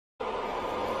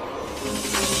What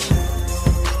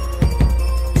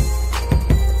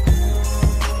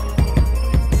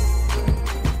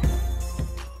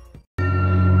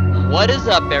is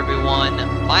up, everyone?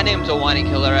 My name's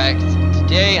Killer X.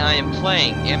 Today I am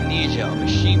playing Amnesia, a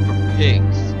Machine for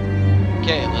Pigs.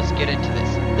 Okay, let's get into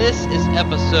this. This is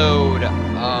episode, I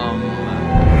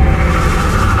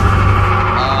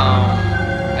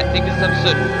think it's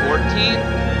episode 14.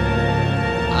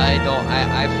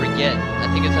 I forget. I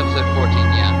think it's episode 14,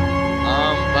 yeah.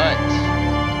 But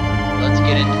let's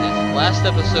get into this. Last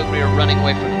episode we were running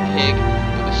away from the pig.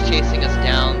 It was chasing us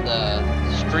down the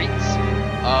streets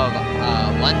of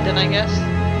London, I guess.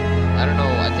 I don't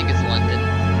know, I think it's London.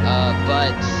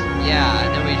 But yeah,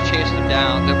 and then we chased him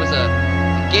down. There was a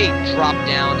gate dropped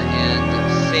down and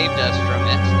saved us from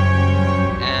it.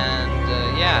 And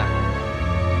yeah,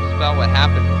 that's about what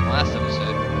happened in the last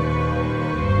episode.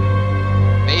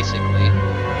 Basically.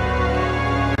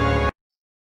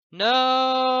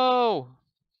 No!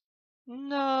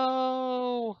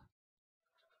 No!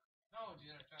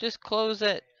 Just close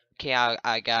it. Okay,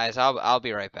 guys, I'll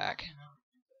be right back.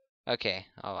 Okay,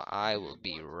 I will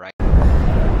be right.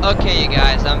 Okay, you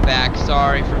guys, I'm back.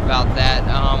 Sorry about that.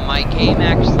 My game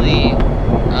actually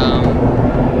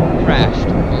crashed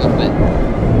a little bit,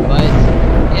 but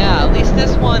yeah, at least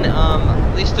this one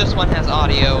has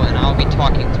audio, and I'll be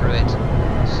talking through it.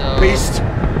 So Beast,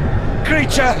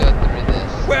 creature, let's go through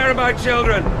this. Where are my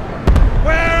children?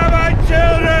 Where are my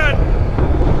children?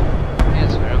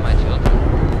 Yes, where are my children?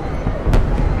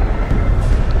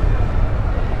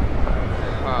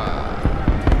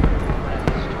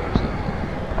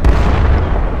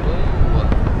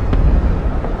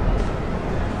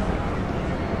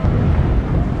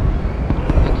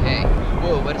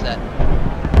 What is that?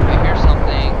 I hear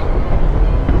something.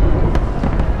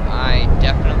 I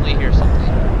definitely hear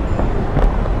something.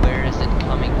 Where is it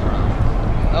coming from?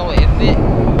 Oh, if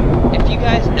you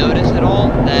guys notice at all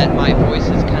that my voice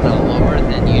is kind of lower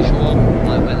than usual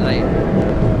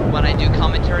when I do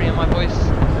commentary on my voice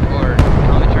or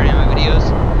commentary on my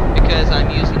videos, because I'm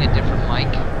using a different mic.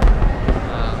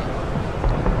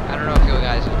 I don't know if you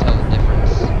guys will tell the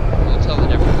difference. Will tell the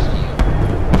difference to you.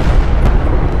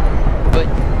 But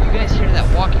you guys hear that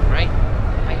walking, right?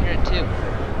 I hear it too.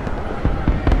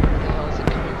 Where the hell is it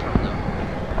coming from, though?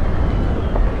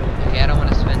 Okay, I don't want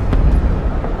to spend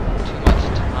too much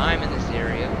time in this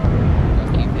area.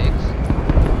 Fuck you, pigs.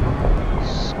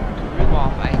 Screw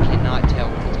off, I cannot tell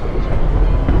where it's coming from.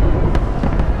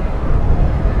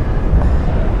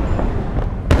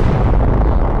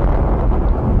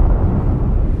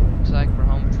 Looks like we're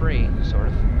home free, sort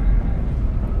of.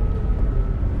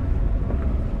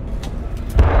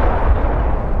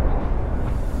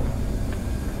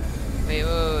 Wait,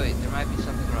 there might be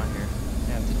something wrong here I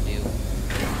have to do.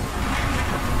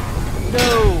 No!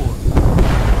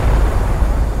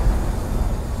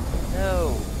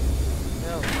 No.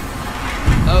 No.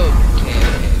 Okay.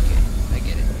 I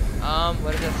get it.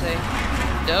 What does that say?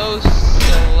 No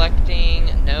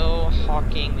selecting, no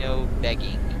hawking, no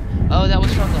begging. Oh, that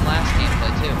was from the last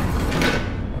gameplay, too.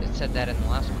 It said that in the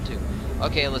last one, too.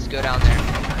 Okay, let's go down there.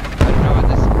 I don't know what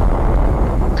this...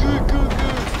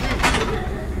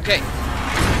 Okay.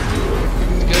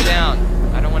 Let's go down.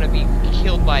 I don't want to be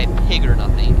killed by a pig or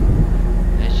nothing.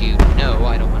 As you know,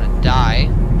 I don't want to die.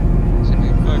 It's gonna be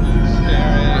fucking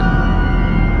scary.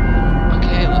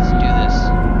 Okay, let's do this.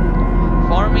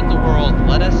 Farming the world,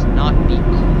 let us not be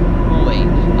coy.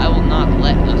 I will not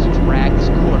let us drag this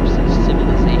corpse of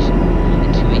civilization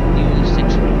into a new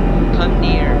century. Come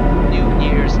near, new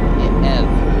years ebb.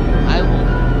 I will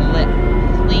let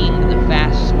fling the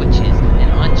fast switches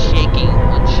and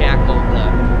unshackle the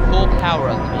full power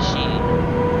of the machine.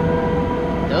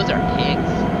 Those are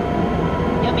pigs.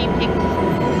 Yummy pigs.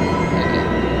 Okay.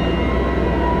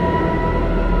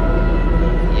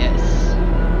 Yes.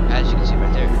 As you can see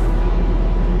right there.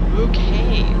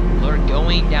 Okay. We're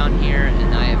going down here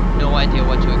and I have no idea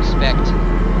what to expect.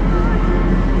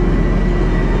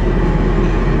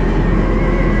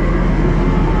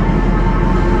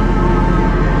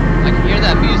 I can hear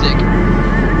that music.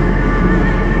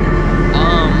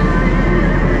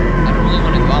 I don't really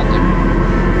want to go out there,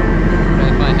 but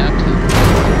if I have to,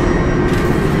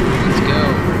 let's go.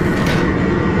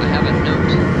 I have a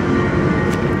note.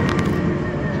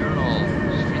 Journal,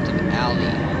 Streets of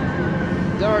Alley.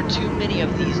 There are too many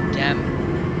of these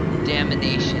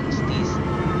damnations, these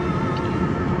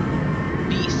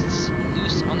beasts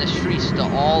loose on the streets to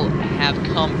all have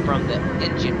come from the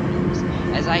engine rooms.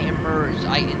 As I emerged,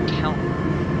 I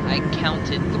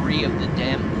counted 3 of the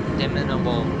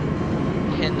damnable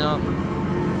pneumatic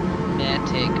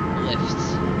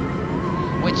lifts.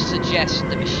 which suggests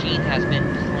the machine has been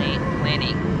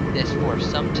planning this for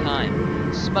some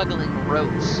time, smuggling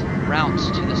routes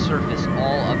to the surface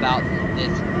all about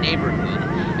this neighborhood.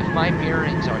 If my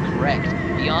bearings are correct,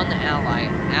 beyond the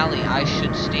alley I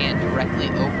should stand directly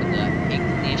over the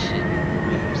ignition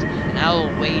rooms, and I will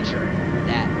wager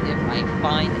that if I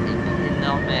find an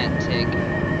pneumatic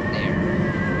there,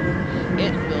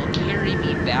 it will carry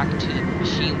me back to the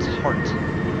machine's heart.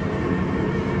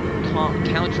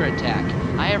 Counterattack.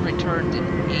 I have returned an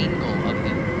angle of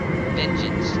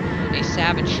vengeance, a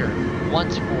saboteur.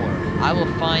 Once more, I will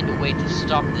find a way to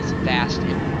stop this vast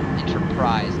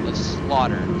enterprise of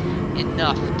slaughter.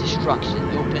 Enough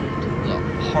destruction opened the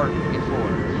heart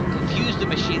before, confused the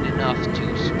machine enough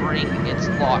to spring its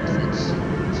locks and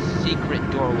secret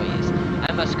doorways.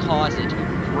 I must cause it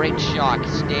great shock,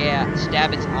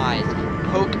 stab its eyes,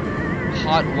 poke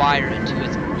hot wire into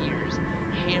its ears,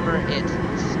 hammer its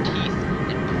teeth,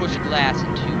 and push glass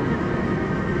into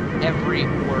every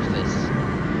orifice.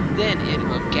 Then it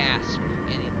will gasp,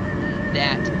 and in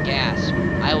that gasp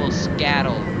I will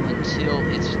scuttle until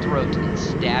its throat and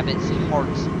stab its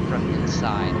heart from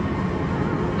inside.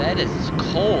 That is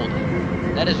cold.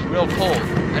 That is real cold.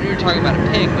 I know you're talking about a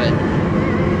pig, but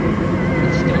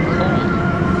it's still cold.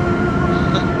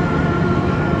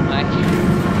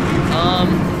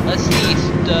 Let's see.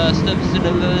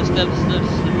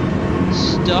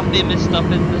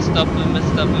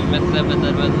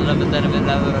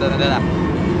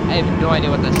 I have no idea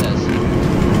what that says.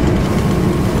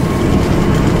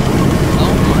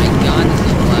 Oh my god, this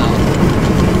is loud.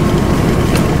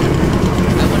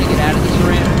 I want to get out of this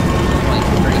ramp like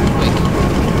very quick.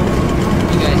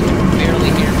 You guys can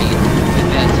barely hear me, I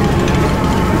bet.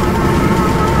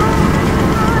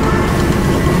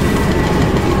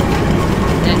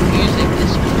 That music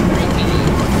is creepy.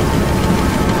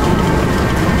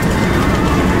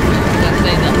 Let's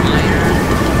say the iron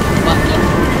bucket.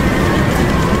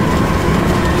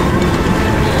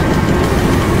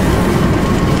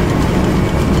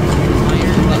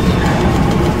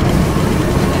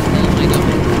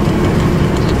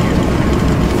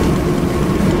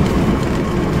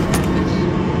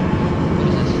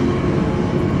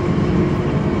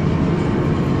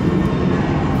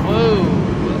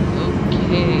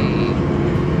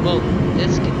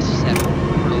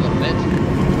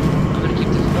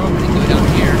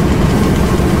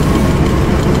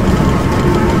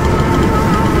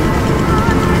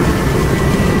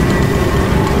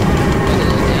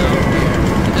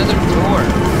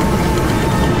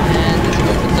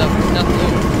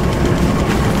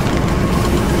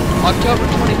 October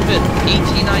 25th,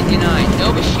 1899.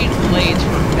 No machine blades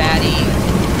for fatty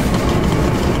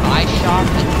Bishop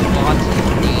and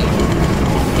Botany,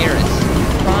 Paris.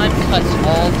 Crime cuts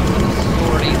all through the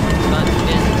authorities and gun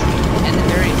bins, and the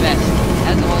very best,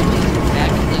 as always,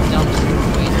 back in the dumb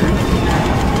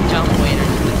waiter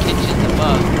to the kitchens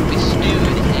above, we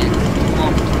stewed and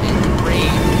plumped and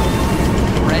graved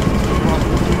bread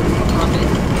crumpet,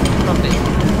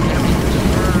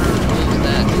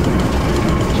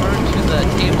 turn to the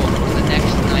table for the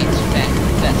next night's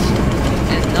fest.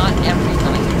 And not every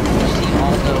night, you see,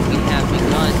 although we have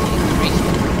begun to increase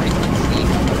the frequency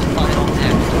of the final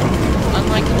act.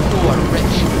 Unlike the poor,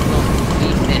 rich will be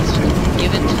missed,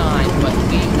 given time, but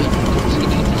we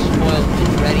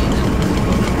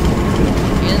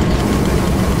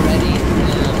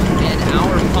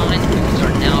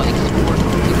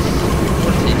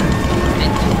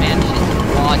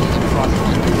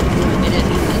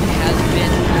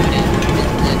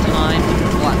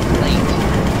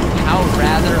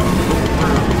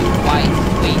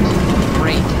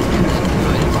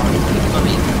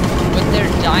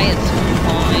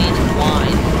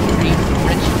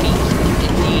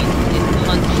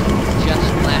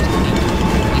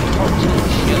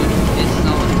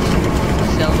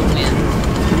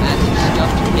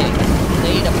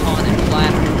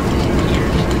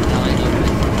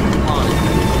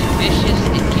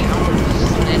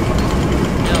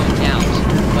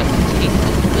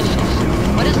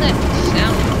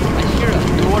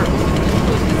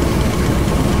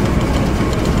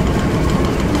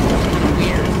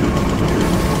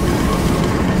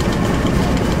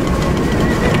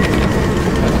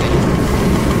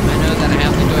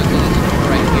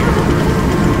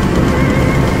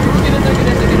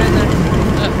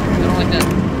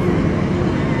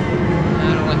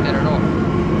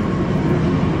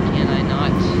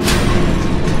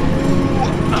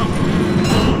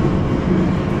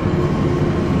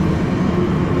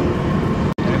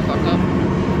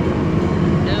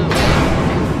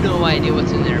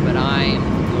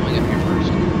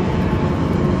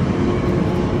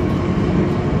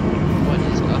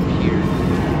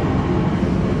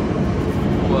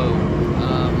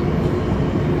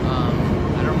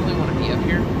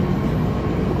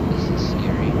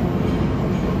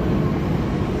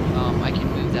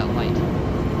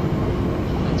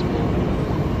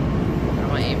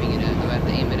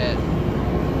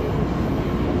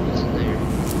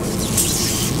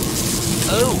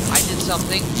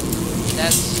something.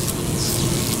 That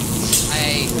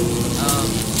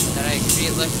I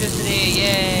create electricity.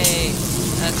 Yay!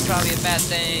 That's probably a bad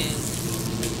thing.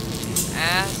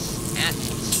 Ass at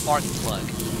spark plug.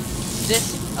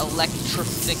 This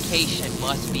electrification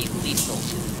must be lethal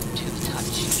to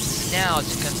touch. Now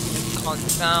to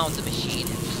confound the machine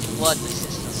and flood the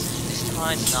system. This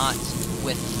time not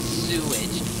with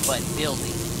sewage, but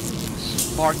building.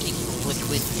 Sparking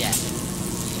liquid death.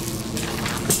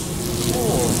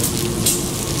 Cool.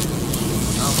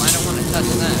 I don't want to touch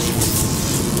that.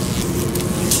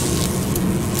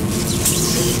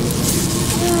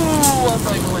 Ooh, I'm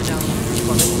not going down.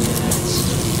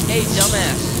 Hey,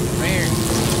 dumbass. Right here.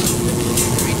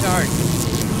 Retard.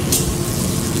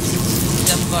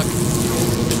 Dumb fuck.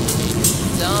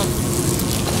 Dumb.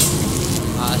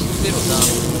 Little dumb.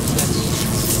 That's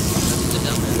the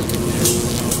dumbass.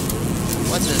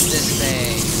 What does this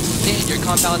say? Danger,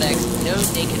 Compound X. No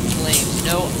naked flames.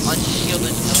 No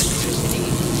unshielded electricity.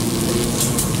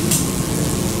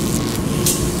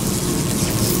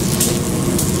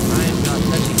 I'm not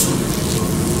touching them.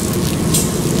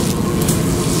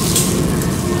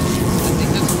 I think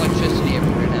there's electricity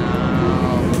everywhere now.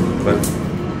 But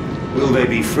will they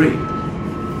be free?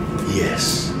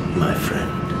 Yes, my friend.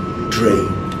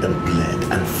 Drained and bled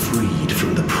and freed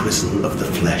from the prison of the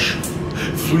flesh.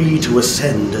 Free to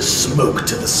ascend as smoke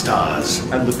to the stars.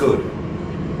 And the good?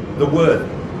 The worthy?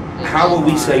 How will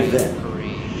we save them?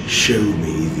 Show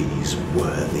me these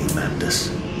worthy, Mandus.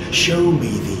 Show me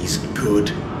these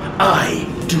good. I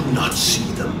do not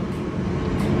see them.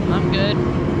 I'm good.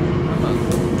 I'm a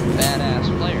badass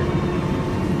player.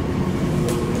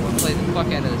 I want to play the fuck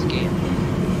out of this game.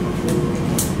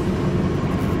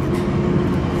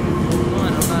 Come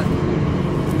on, I'm not...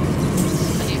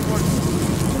 I need more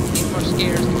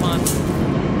scares, come on.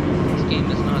 This game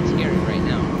is not scary right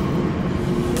now.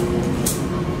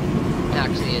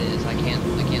 Actually it is, I can't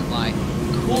lie.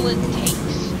 Coolant tanks.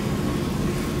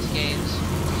 This game's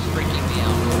freaking me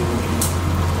out.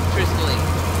 Truthfully.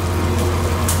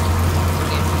 This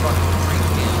game fucking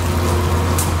freaks me out.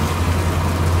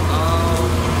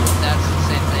 That's the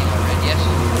same thing I read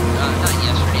yesterday. Not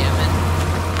yesterday, I meant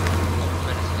a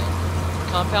minute ago.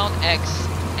 Compound X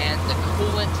and the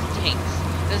coolant tanks.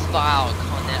 This vile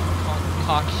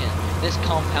concoction, this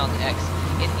Compound X,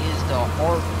 it is the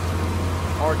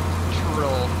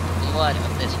arterial blood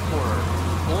of this horror.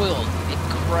 Boiled, it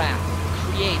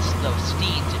creates the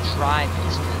steam to drive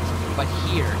pistons, but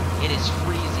here it is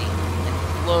freezing and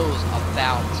flows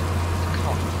about the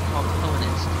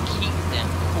components to keep them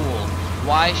cool.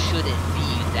 Why should it be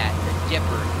that the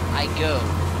deeper I go,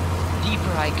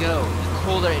 the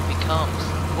colder it becomes?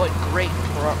 What great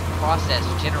process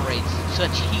generates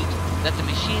such heat that the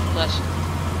machine must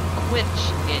quench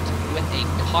it with a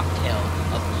cocktail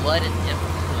of blood and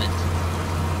effluent?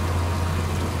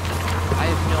 I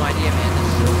have no idea, man.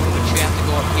 But you have to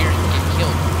go up here and get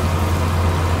killed.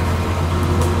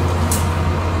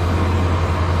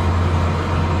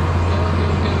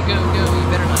 Go. You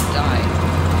better not die.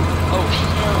 Oh,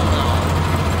 hell no.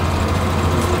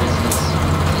 What is this?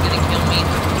 Is it gonna kill me?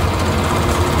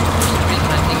 For some reason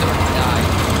I think I'm gonna die.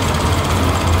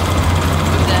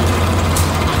 What's that?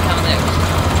 Compound X.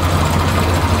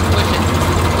 Push it.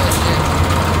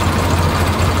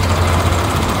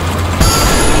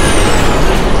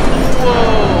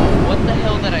 Whoa! What the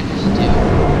hell did I just do?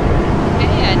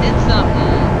 Hey, I did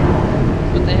something.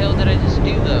 What the hell did I just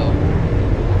do, though?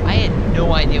 I had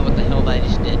no idea what the hell I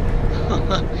just did.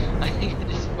 I think I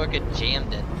just fucking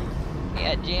jammed it.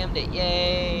 Yeah, I jammed it.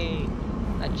 Yay!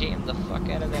 I jammed the fuck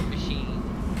out of that machine.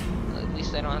 At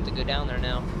least I don't have to go down there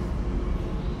now.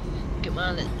 Come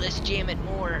on, let's jam it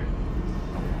more.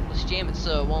 Let's jam it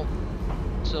so it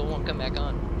won't come back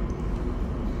on.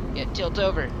 Yeah, tilt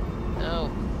over. No.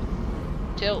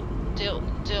 Tilt. Go.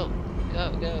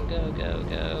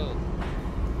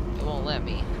 It won't let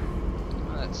me.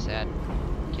 Oh, that's sad.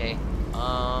 Okay.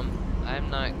 I'm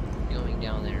not going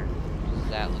down there.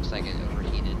 That looks like it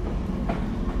overheated.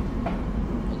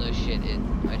 Although shit,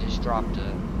 I just dropped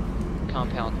a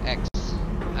Compound X.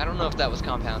 I don't know if that was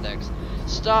Compound X.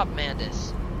 Stop,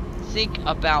 Mandus. Think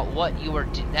about what you are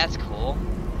doing. That's cool.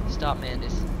 Stop,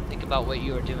 Mandus. Think about what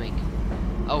you are doing.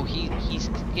 Oh, he's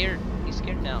scared. He's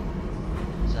scared now.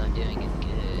 So I'm doing it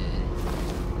good.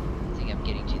 I think I'm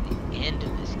getting to the end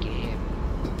of this game.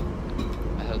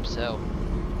 I hope so.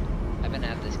 I've been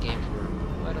at this game for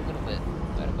quite a little bit.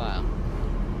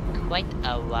 Quite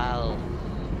a while.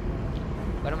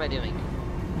 What am I doing?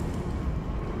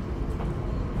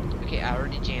 Okay, I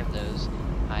already jammed those.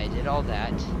 I did all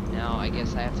that. Now I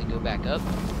guess I have to go back up.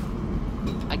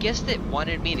 I guess it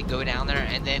wanted me to go down there,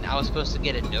 and then I was supposed to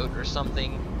get a note or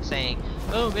something saying,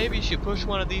 oh, maybe you should push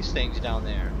one of these things down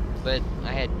there. But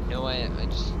I had no idea.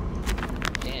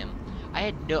 Damn.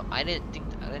 I didn't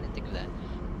think of that.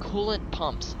 Coolant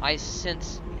pumps. I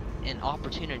sense an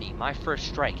opportunity, my first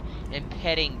strike, and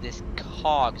petting this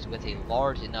cogs with a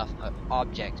large enough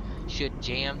object should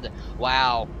jam the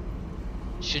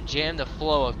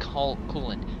flow of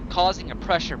coolant, causing a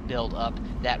pressure build-up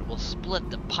that will split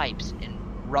the pipes and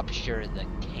rupture the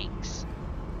tanks.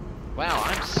 Wow,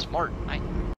 I'm smart.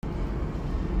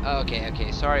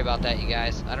 Okay, sorry about that, you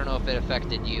guys. I don't know if it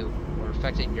affected you or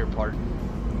affected your part,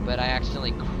 but I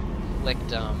accidentally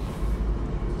clicked, I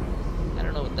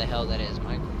don't know what the hell that is.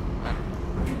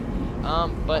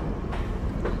 But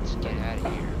let's get out of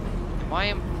here. Why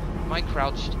am I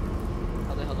crouched?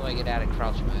 How the hell do I get out of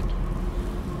crouch mode?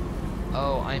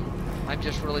 Oh, I'm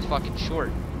just really fucking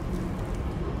short.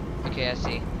 Okay, I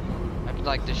see. I'm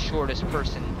like the shortest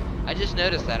person. I just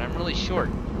noticed that I'm really short.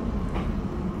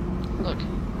 Look,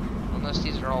 unless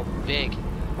these are all big,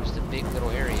 just a big little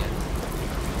area.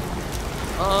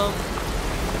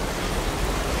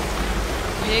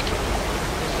 Pig.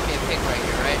 There's gonna be a pig right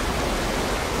here, right?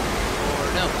 Or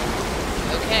no?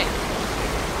 Okay.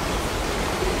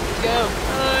 Let's go.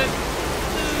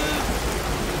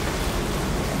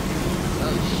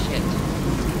 Oh shit.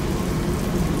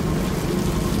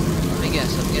 Let me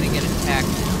guess, I'm gonna get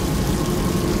attacked.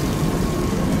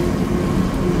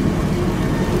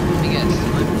 Let me guess,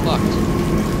 I'm fucked.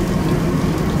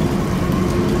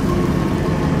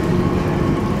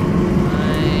 I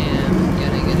am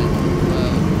gonna get it.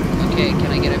 Okay, can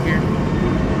I get up here?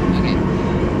 Okay,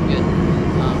 good.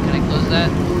 Can I close that?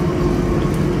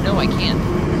 No, I can't.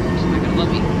 It's not gonna let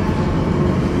me.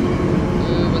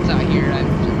 What's out here? I'm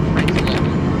trying to look.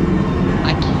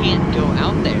 I can't go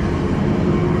out there.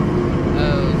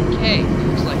 Okay,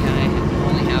 looks like I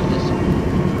only have this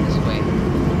way.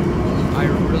 I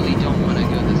really don't want to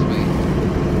go this way.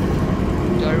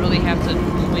 Do I really have to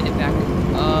point it back?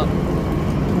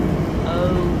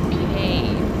 Okay.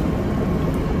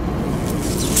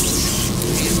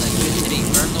 Electricity,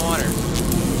 burn the water.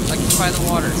 Electrify the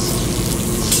water.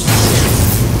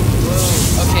 Whoa,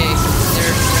 okay, there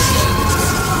it goes.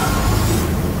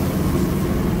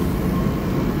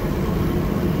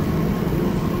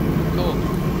 Cool.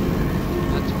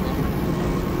 That's cool.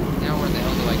 Now where the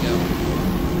hell do I go?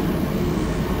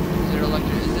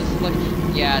 Is this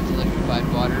electric? Yeah, it's electrified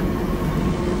water. I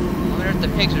wonder if the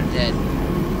pigs are dead.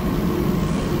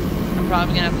 I'm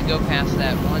probably gonna have to go past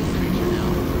that one creature now.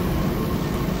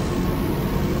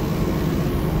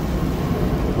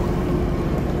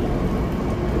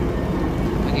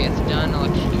 Okay, it's done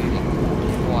electrocuting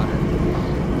water.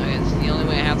 Okay, it's the only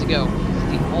way I have to go. It's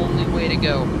the only way to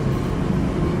go.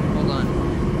 Hold on.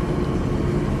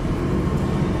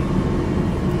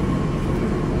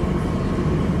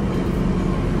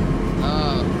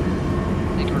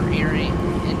 I think we're nearing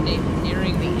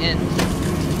the end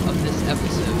of this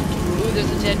episode. Ooh,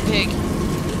 there's a dead pig.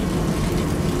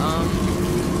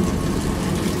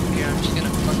 Here, I'm just gonna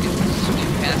fucking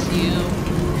swing past you.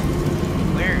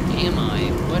 Where am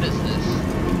I? What is this?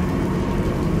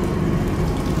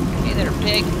 Hey there,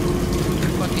 pig.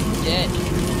 You're fucking dead.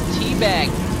 Teabag,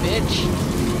 bitch.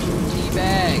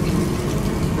 Teabag.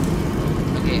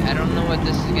 Okay, I don't know what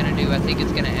this is gonna do. I think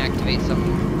it's gonna activate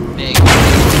something big. Whoa!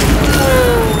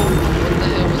 What the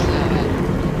hell was that?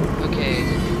 Okay.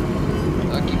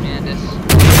 Lucky Mandus.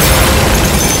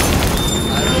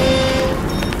 I don't know.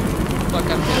 Fuck,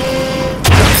 I'm good.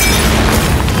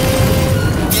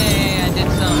 Yay, I did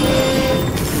some.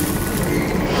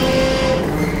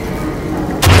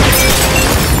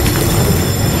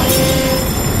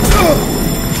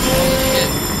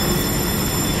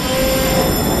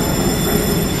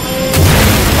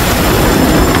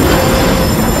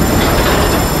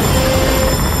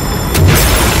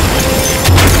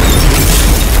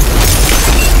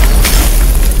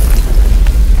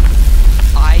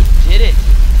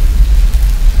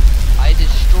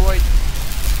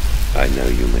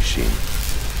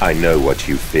 I know what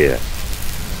you fear.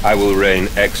 I will rain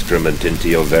excrement into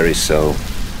your very soul.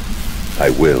 I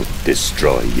will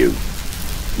destroy you.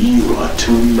 You are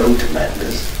too late,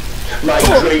 Mandus. My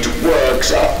great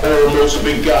works are almost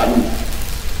begun.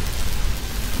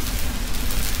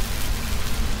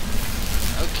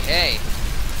 Okay.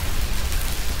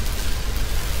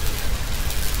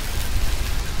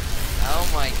 Oh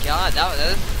my god, that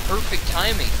was perfect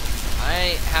timing.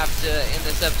 I have to end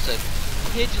this episode.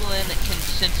 Pidgeon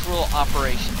Central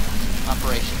Operation.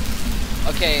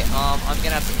 Okay, I'm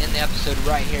gonna have to end the episode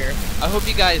right here. I hope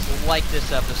you guys liked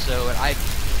this episode. I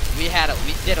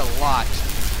We did a lot.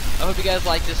 I hope you guys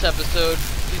liked this episode.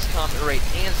 Please comment, rate,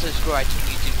 and subscribe to the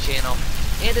YouTube channel.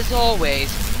 And as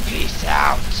always, peace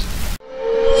out.